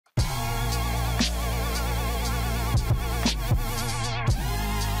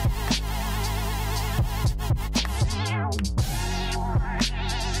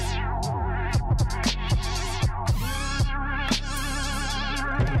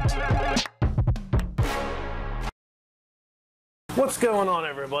What's going on,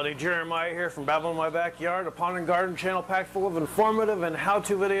 everybody? Jeremiah here from Babble in My Backyard, a pond and garden channel packed full of informative and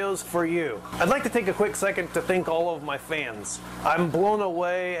how-to videos for you. I'd like to take a quick second to thank all of my fans. I'm blown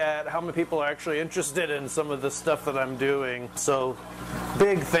away at how many people are actually interested in some of the stuff that I'm doing, so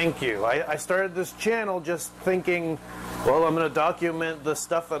big thank you. I started this channel just thinking, well, I'm going to document the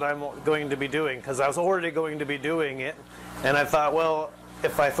stuff that I'm going to be doing, because I was already going to be doing it, and I thought, well,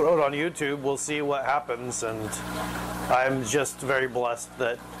 if I throw it on YouTube, we'll see what happens, and I'm just very blessed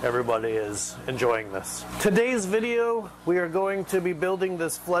that everybody is enjoying this. Today's video, we are going to be building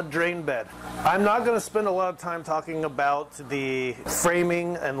this flood drain bed. I'm not going to spend a lot of time talking about the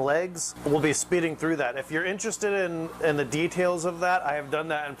framing and legs. We'll be speeding through that. If you're interested in the details of that, I have done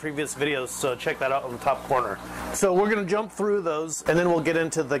that in previous videos, so check that out in the top corner. So we're going to jump through those, and then we'll get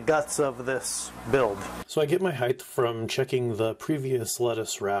into the guts of this build. So I get my height from checking the previous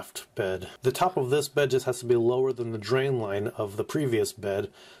lettuce raft bed. The top of this bed just has to be lower than the drain line of the previous bed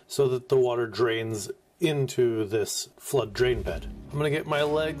so that the water drains into this flood drain bed. I'm going to get my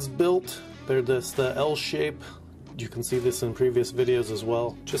legs built. They're the L shape. You can see this in previous videos as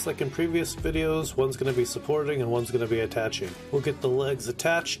well. Just like in previous videos, one's going to be supporting and one's going to be attaching. We'll get the legs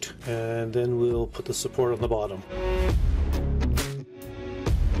attached and then we'll put the support on the bottom.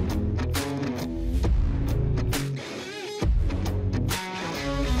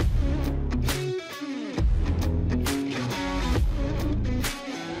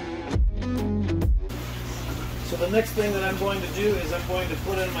 The next thing that I'm going to do is I'm going to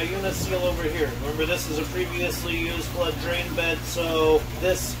put in my uniseal over here. Remember, this is a previously used flood drain bed, so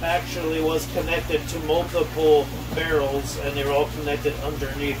this actually was connected to multiple barrels and they were all connected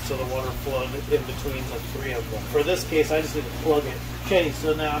underneath, so the water flowed in between the three of them. For this case, I just need to plug it. Okay,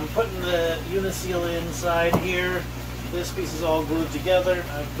 so now I'm putting the uniseal inside here. This piece is all glued together.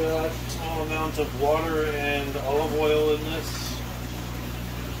 I've got a small amount of water and olive oil in this.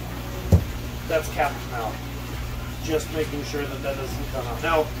 That's capped now. Just making sure that that doesn't come out.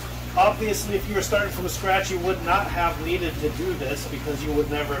 Now, obviously, if you were starting from scratch, you would not have needed to do this because you would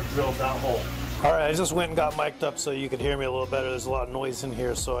never have drilled that hole. All right, I just went and got mic'd up so you could hear me a little better. There's a lot of noise in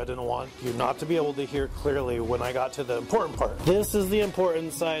here, so I didn't want you not to be able to hear clearly when I got to the important part. This is the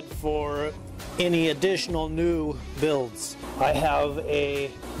important side for any additional new builds. I have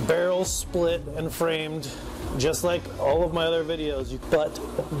a barrel split and framed just like all of my other videos, but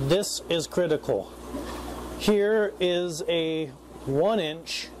this is critical. Here is a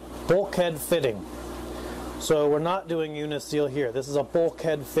 1-inch bulkhead fitting. So we're not doing uniseal here. This is a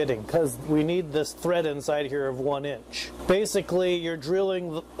bulkhead fitting because we need this thread inside here of 1 inch. Basically, you're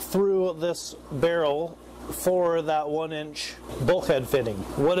drilling through this barrel for that 1-inch bulkhead fitting.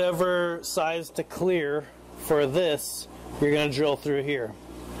 Whatever size to clear for this, you're going to drill through here.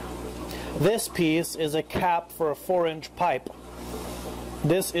 This piece is a cap for a 4-inch pipe.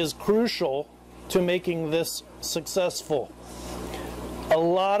 This is crucial to making this successful. A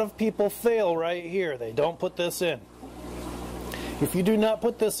lot of people fail right here. They don't put this in. If you do not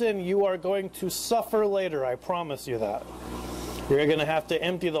put this in, you are going to suffer later. I promise you that. You're going to have to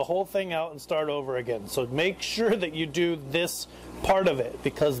empty the whole thing out and start over again. So make sure that you do this part of it,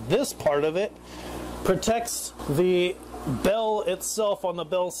 because this part of it protects the bell itself on the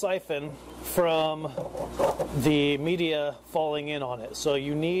Bell Syphon from the media falling in on it. So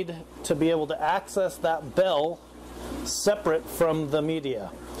you need to be able to access that bell separate from the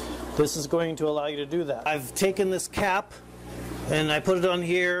media. This is going to allow you to do that. I've taken this cap and I put it on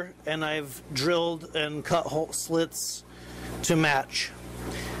here and I've drilled and cut hole slits to match.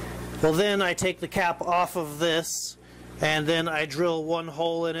 Well, then I take the cap off of this and then I drill one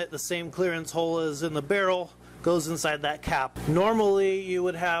hole in it, the same clearance hole as in the barrel, goes inside that cap. Normally you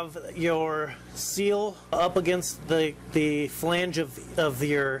would have your seal up against the flange of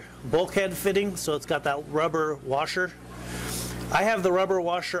your bulkhead fitting, so it's got that rubber washer. I have the rubber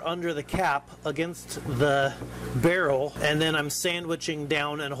washer under the cap against the barrel, and then I'm sandwiching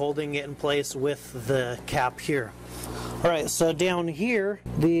down and holding it in place with the cap here. Alright, so down here,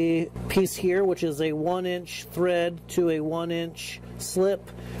 the piece here, which is a 1-inch thread to a 1-inch slip,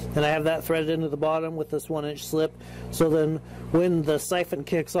 and I have that threaded into the bottom with this 1-inch slip, so then when the siphon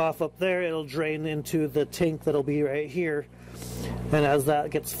kicks off up there, it'll drain into the tank that'll be right here, and as that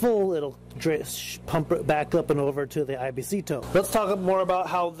gets full, it'll pump it back up and over to the IBC tow. Let's talk more about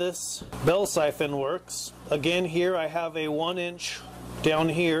how this Bell Siphon works. Again, here I have a 1-inch down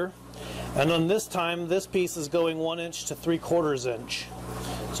here, and on this time, this piece is going 1 inch to 3/4 inch.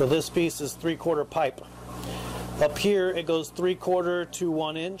 So this piece is 3/4 pipe. Up here, it goes 3/4 to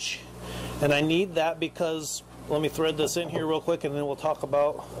 1 inch, and I need that because let me thread this in here real quick, and then we'll talk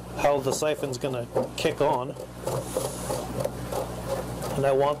about how the siphon's going to kick on. And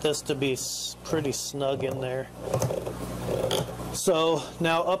I want this to be pretty snug in there. So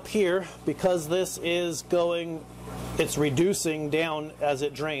now up here, because this is going, it's reducing down as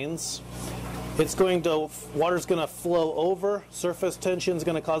it drains, it's going to, water's going to flow over, surface tension is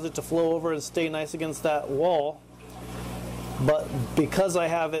going to cause it to flow over and stay nice against that wall. But because I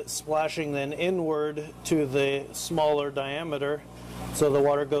have it splashing then inward to the smaller diameter, so the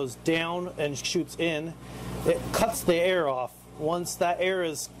water goes down and shoots in, it cuts the air off. Once that air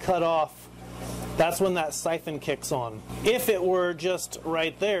is cut off, that's when that siphon kicks on. If it were just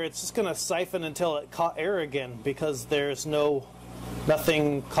right there, it's just going to siphon until it caught air again, because there's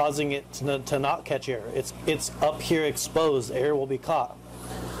nothing causing it to not catch air. It's up here exposed. Air will be caught.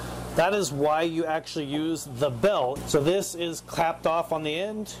 That is why you actually use the bell. So this is capped off on the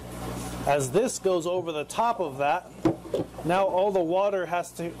end. As this goes over the top of that, now all the water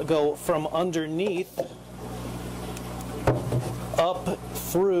has to go from underneath up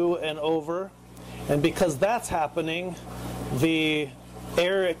through and over. And because that's happening, the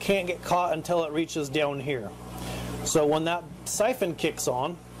air, it can't get caught until it reaches down here. So when that siphon kicks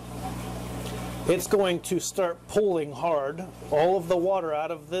on, it's going to start pulling hard all of the water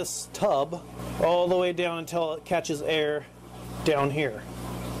out of this tub all the way down until it catches air down here.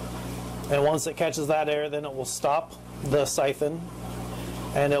 And once it catches that air, then it will stop the siphon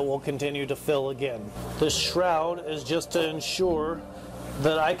and it will continue to fill again. This shroud is just to ensure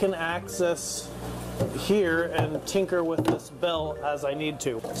that I can access here and tinker with this bell as I need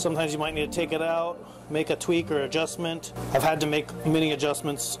to. Sometimes you might need to take it out, make a tweak or adjustment. I've had to make many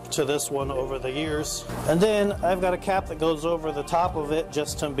adjustments to this one over the years. And then I've got a cap that goes over the top of it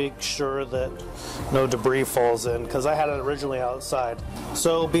just to make sure that no debris falls in, because I had it originally outside.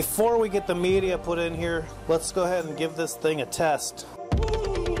 So before we get the media put in here, let's go ahead and give this thing a test.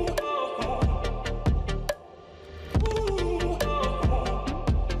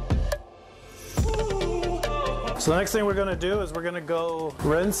 So the next thing we're going to do is we're going to go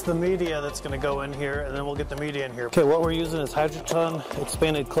rinse the media that's going to go in here, and then we'll get the media in here. Okay, what we're using is Hydroponics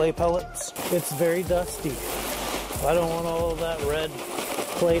expanded clay pellets. It's very dusty. I don't want all of that red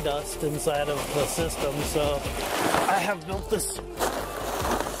clay dust inside of the system, so I have built this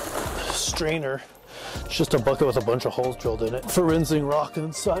strainer. It's just a bucket with a bunch of holes drilled in it for rinsing rock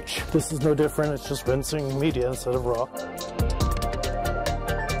and such. This is no different. It's just rinsing media instead of rock.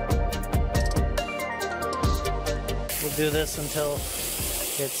 Do this until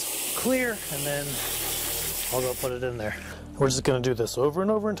it's clear, and then I'll go put it in there. We're just going to do this over and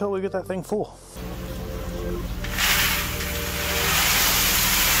over until we get that thing full.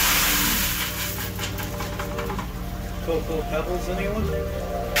 Cocoa Pebbles, anyone?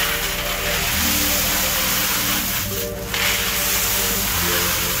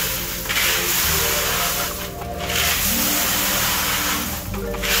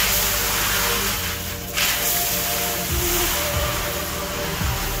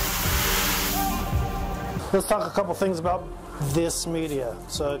 Let's talk a couple things about this media.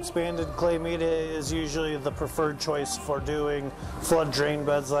 So expanded clay media is usually the preferred choice for doing flood drain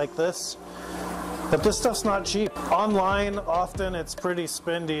beds like this. But this stuff's not cheap. Online, often it's pretty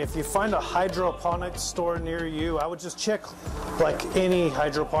spendy. If you find a hydroponics store near you, I would just check like any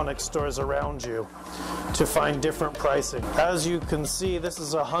hydroponics stores around you to find different pricing. As you can see, this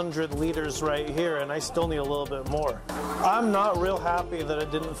is 100 liters right here, and I still need a little bit more. I'm not real happy that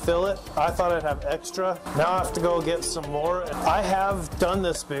it didn't fill it. I thought I'd have extra. Now I have to go get some more. I have done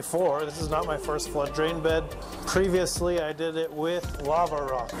this before. This is not my first flood drain bed. Previously, I did it with lava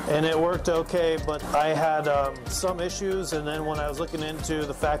rock, and it worked okay, but I had some issues, and then when I was looking into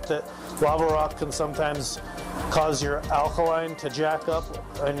the fact that lava rock can sometimes cause your alkaline to jack up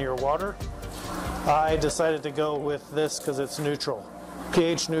in your water, I decided to go with this because it's neutral,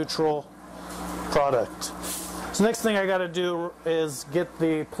 pH neutral product. So next thing I got to do is get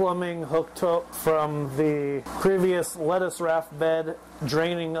the plumbing hooked up from the previous lettuce raft bed,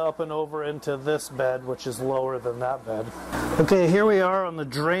 draining up and over into this bed, which is lower than that bed. Okay, here we are on the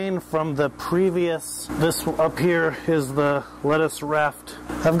drain from the previous. This up here is the lettuce raft.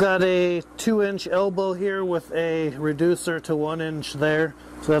 I've got a 2-inch elbow here with a reducer to 1 inch there.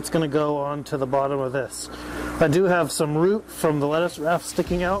 So that's going to go on to the bottom of this. I do have some root from the lettuce raft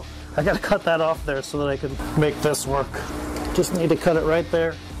sticking out. I got to cut that off there so that I can make this work. Just need to cut it right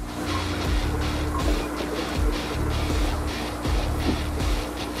there.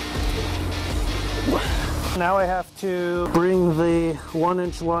 Now I have to bring the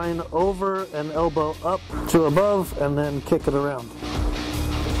 1-inch line over and elbow up to above and then kick it around.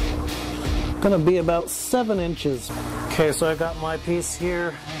 Gonna be about 7 inches. Okay, so I got my piece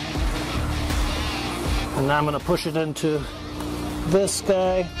here. And now I'm gonna push it into this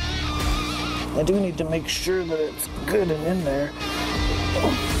guy. I do need to make sure that it's good and in there.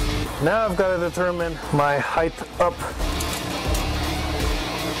 Now I've got to determine my height up.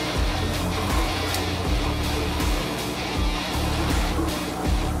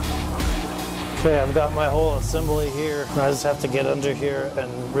 Okay, I've got my whole assembly here. I just have to get under here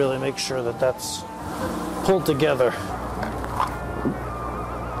and really make sure that that's pulled together.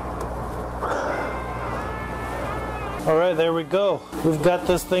 All right, there we go. We've got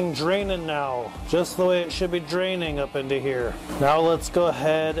this thing draining now, just the way it should be draining up into here. Now let's go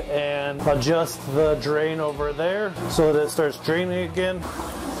ahead and adjust the drain over there so that it starts draining again.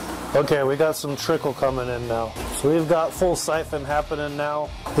 Okay, we got some trickle coming in now. So we've got full siphon happening now.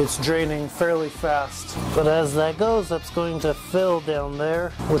 It's draining fairly fast. But as that goes, that's going to fill down there,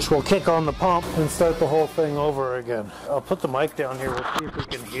 which will kick on the pump and start the whole thing over again. I'll put the mic down here. We'll see if we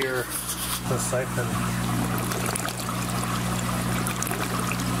can hear the siphon.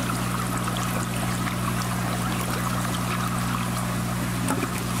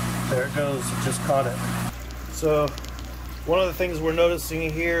 There it goes, it just caught it. So one of the things we're noticing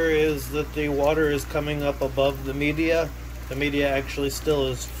here is that the water is coming up above the media. The media actually still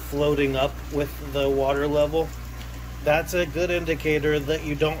is floating up with the water level. That's a good indicator that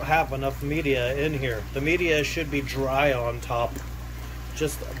you don't have enough media in here. The media should be dry on top.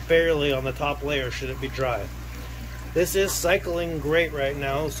 Just barely on the top layer should it be dry. This is cycling great right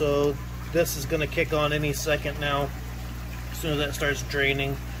now, so this is going to kick on any second now as soon as that starts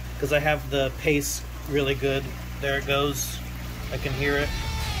draining. Because I have the pace really good. There it goes. I can hear it.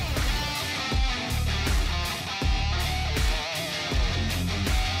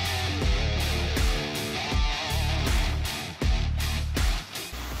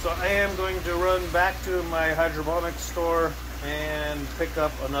 So I am going to run back to my hydroponics store and pick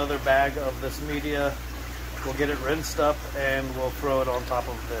up another bag of this media. We'll get it rinsed up and we'll throw it on top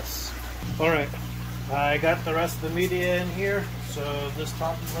of this. All right, I got the rest of the media in here. So this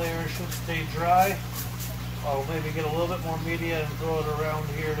top layer should stay dry. I'll maybe get a little bit more media and throw it around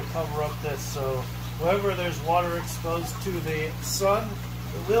here to cover up this. So wherever there's water exposed to the sun,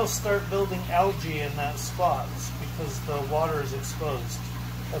 it will start building algae in that spot because the water is exposed.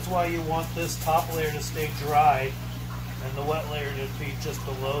 That's why you want this top layer to stay dry and the wet layer to be just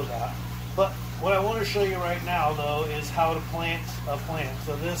below that. But what I want to show you right now though is how to plant a plant.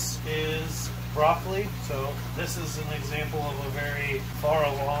 So this is broccoli. So this is an example of a very far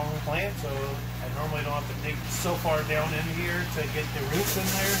along plant. So I normally don't have to dig so far down in here to get the roots in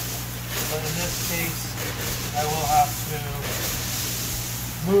there. But in this case, I will have to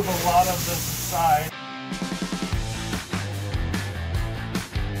move a lot of this aside.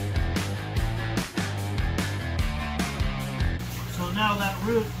 So now that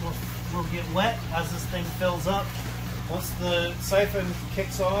root will get wet as this thing fills up. Once the siphon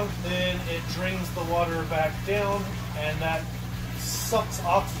kicks on, then it drains the water back down, and that sucks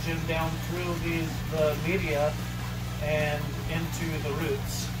oxygen down through the media and into the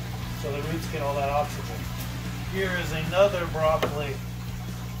roots. So the roots get all that oxygen. Here is another broccoli.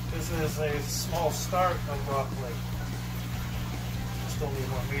 This is a small start of broccoli. Still need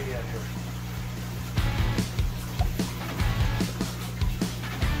more media here.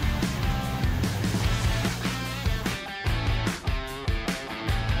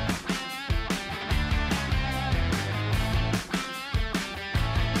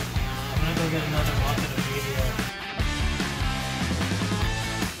 Get another bucket of media.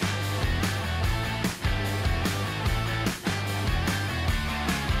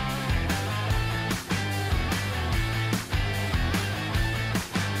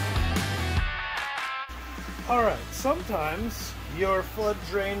 Alright, sometimes your flood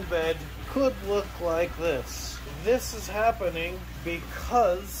drain bed could look like this. This is happening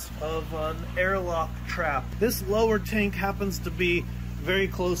because of an airlock trap. This lower tank happens to be very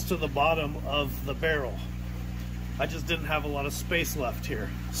close to the bottom of the barrel. I just didn't have a lot of space left here.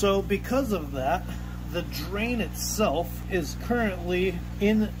 So because of that, the drain itself is currently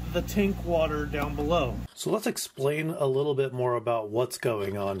in the tank water down below. So let's explain a little bit more about what's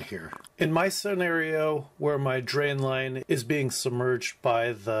going on here. In my scenario where my drain line is being submerged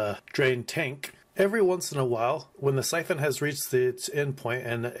by the drain tank, every once in a while, when the siphon has reached its endpoint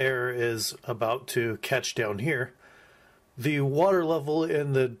and the air is about to catch down here, the water level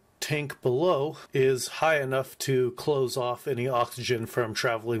in the tank below is high enough to close off any oxygen from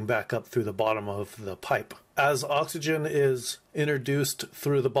traveling back up through the bottom of the pipe. As oxygen is introduced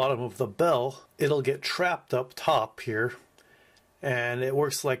through the bottom of the bell, it'll get trapped up top here, and it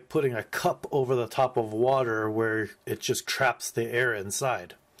works like putting a cup over the top of water where it just traps the air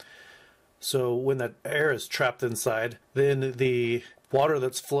inside. So when that air is trapped inside, then the water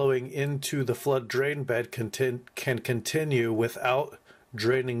that's flowing into the flood drain bed can continue without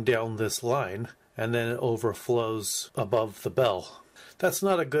draining down this line, and then it overflows above the bell. That's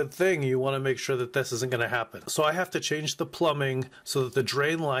not a good thing. You want to make sure that this isn't going to happen. So I have to change the plumbing so that the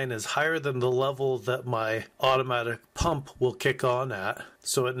drain line is higher than the level that my automatic pump will kick on at,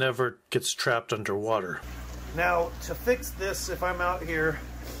 so it never gets trapped underwater. Now, to fix this, if I'm out here,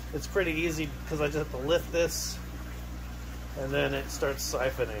 it's pretty easy because I just have to lift this and then it starts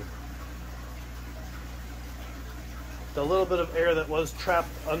siphoning. The little bit of air that was trapped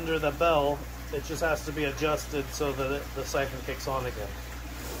under the bell, it just has to be adjusted so that the siphon kicks on again.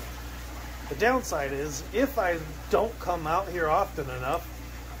 The downside is, if I don't come out here often enough,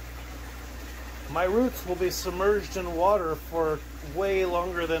 my roots will be submerged in water for way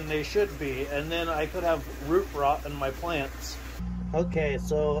longer than they should be, and then I could have root rot in my plants. Okay,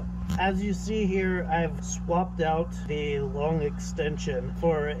 so as you see here, I've swapped out the long extension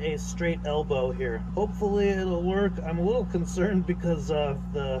for a straight elbow here. Hopefully it'll work. I'm a little concerned because of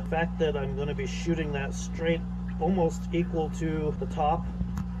the fact that I'm going to be shooting that straight almost equal to the top.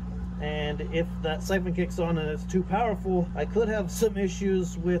 And if that siphon kicks on and it's too powerful, I could have some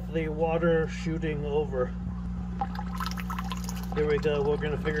issues with the water shooting over. Here we go. We're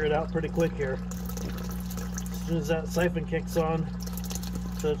going to figure it out pretty quick here. As soon as that siphon kicks on,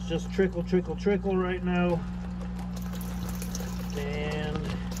 so it's just trickle, trickle, trickle right now. And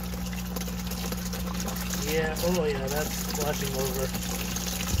yeah, oh yeah, that's splashing over.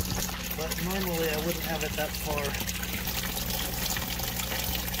 But normally I wouldn't have it that far.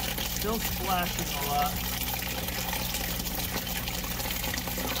 Still splashing a lot.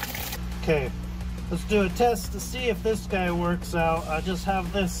 Okay, let's do a test to see if this guy works out. I just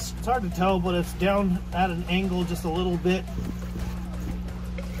have this, it's hard to tell, but it's down at an angle just a little bit.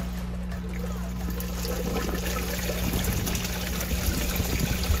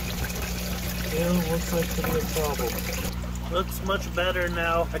 Looks like to be a problem. Looks much better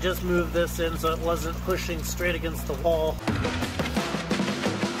now. I just moved this in so it wasn't pushing straight against the wall.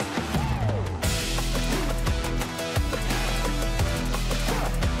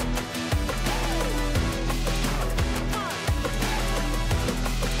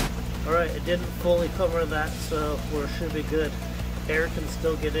 Alright, it didn't fully cover that, so we should be good. Air can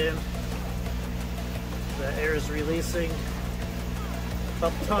still get in. The air is releasing.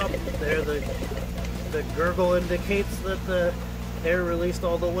 Up top there, the gurgle indicates that the air released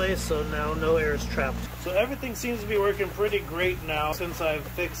all the way, so now no air is trapped. So everything seems to be working pretty great now since I've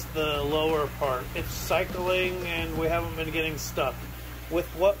fixed the lower part. It's cycling and we haven't been getting stuck. With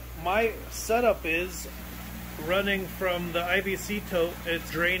what my setup is, running from the IBC tote, it's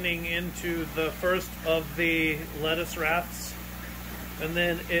draining into the first of the lettuce rafts, and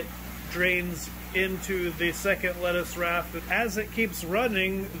then it drains into the second lettuce raft. As it keeps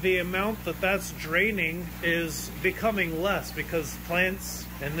running, the amount that's draining is becoming less because plants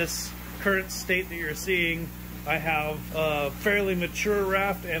in this current state that you're seeing, I have a fairly mature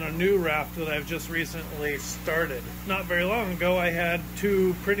raft and a new raft that I've just recently started. Not very long ago I had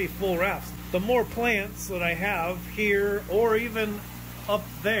two pretty full rafts. The more plants that I have here or even up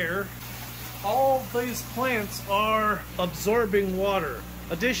there, all these plants are absorbing water.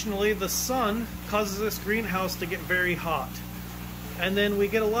 Additionally, the sun causes this greenhouse to get very hot. And then we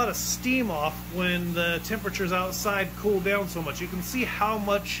get a lot of steam off when the temperatures outside cool down so much. You can see how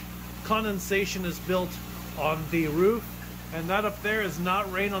much condensation is built on the roof. And that up there is not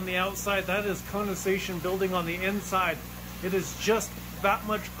rain on the outside. That is condensation building on the inside. It is just that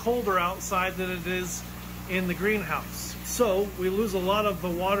much colder outside than it is in the greenhouse. So we lose a lot of the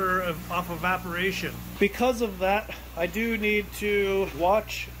water off evaporation. Because of that, I do need to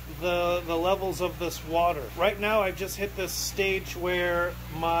watch the levels of this water. Right now I've just hit this stage where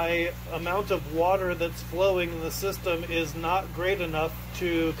my amount of water that's flowing in the system is not great enough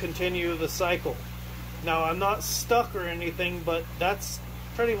to continue the cycle. Now I'm not stuck or anything, but that's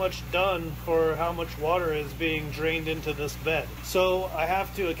pretty much done for how much water is being drained into this bed. So I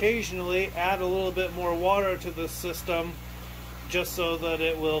have to occasionally add a little bit more water to the system just so that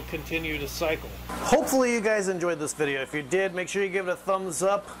it will continue to cycle. Hopefully you guys enjoyed this video. If you did, make sure you give it a thumbs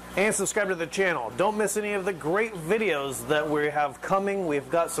up and subscribe to the channel. Don't miss any of the great videos that we have coming. We've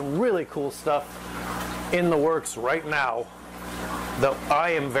got some really cool stuff in the works right now that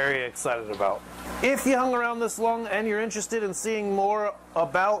I am very excited about. If you hung around this long and you're interested in seeing more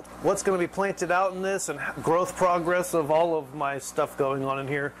about what's going to be planted out in this and growth progress of all of my stuff going on in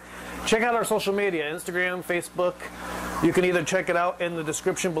here, check out our social media, Instagram, Facebook. You can either check it out in the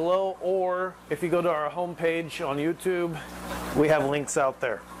description below, or if you go to our homepage on YouTube, we have links out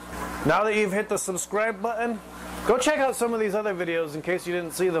there. Now that you've hit the subscribe button, go check out some of these other videos in case you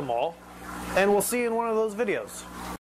didn't see them all, and we'll see you in one of those videos.